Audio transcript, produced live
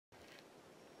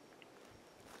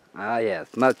Ah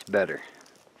yes, much better.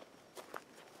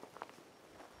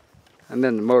 I'm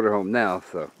in the motorhome now,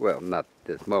 so, well, not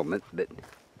this moment, but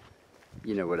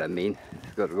you know what I mean.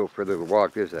 Just got to go for a little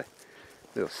walk. There's a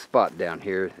little spot down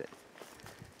here that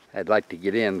I'd like to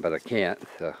get in, but I can't,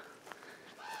 so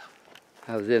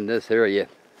I was in this area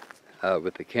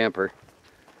with the camper.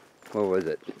 What was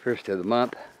it, first of the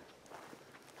month?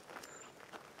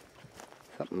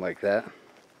 Something like that.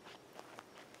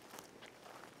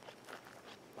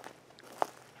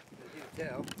 As you can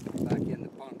tell, back in the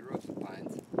Ponderosa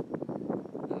Pines.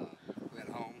 Went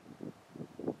home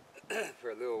for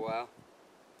a little while.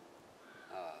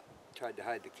 Tried to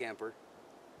hide the camper.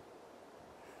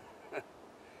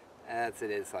 That's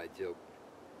an inside joke.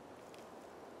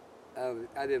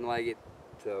 I didn't like it,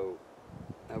 so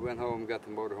I went home, got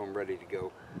the motorhome ready to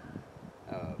go.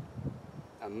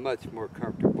 I'm much more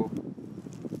comfortable.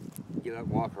 Get up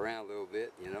and walk around a little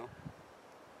bit, you know.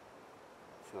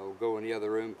 So go in the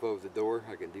other room, close the door.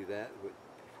 I can do that, but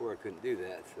before I couldn't do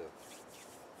that.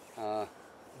 So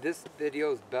this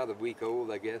video is about a week old,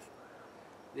 I guess.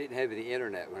 Didn't have any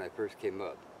internet when I first came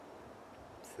up,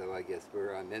 so I guess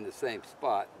I'm in the same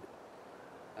spot.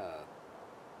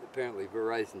 Apparently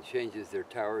Verizon changes their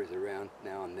towers around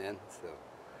now and then, so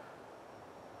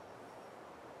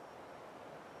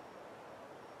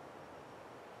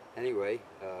anyway,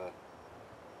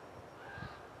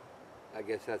 I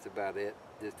guess that's about it.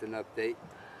 Just an update.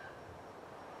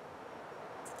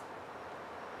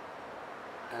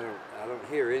 I don't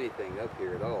hear anything up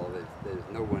here at all. There's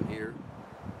no one here.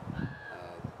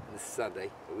 This Sunday,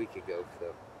 a week ago,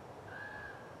 so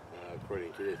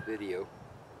according to this video.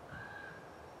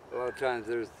 A lot of times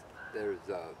there's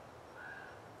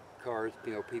cars,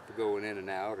 you know, people going in and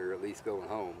out, or at least going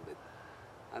home. But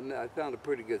I found a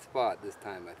pretty good spot this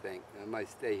time, I think. I might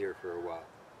stay here for a while,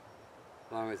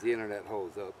 as long as the internet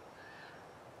holds up.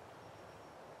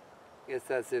 I guess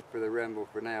that's it for the ramble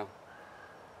for now.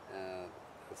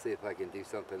 I'll see if I can do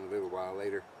something a little while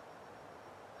later.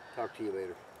 Talk to you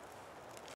later.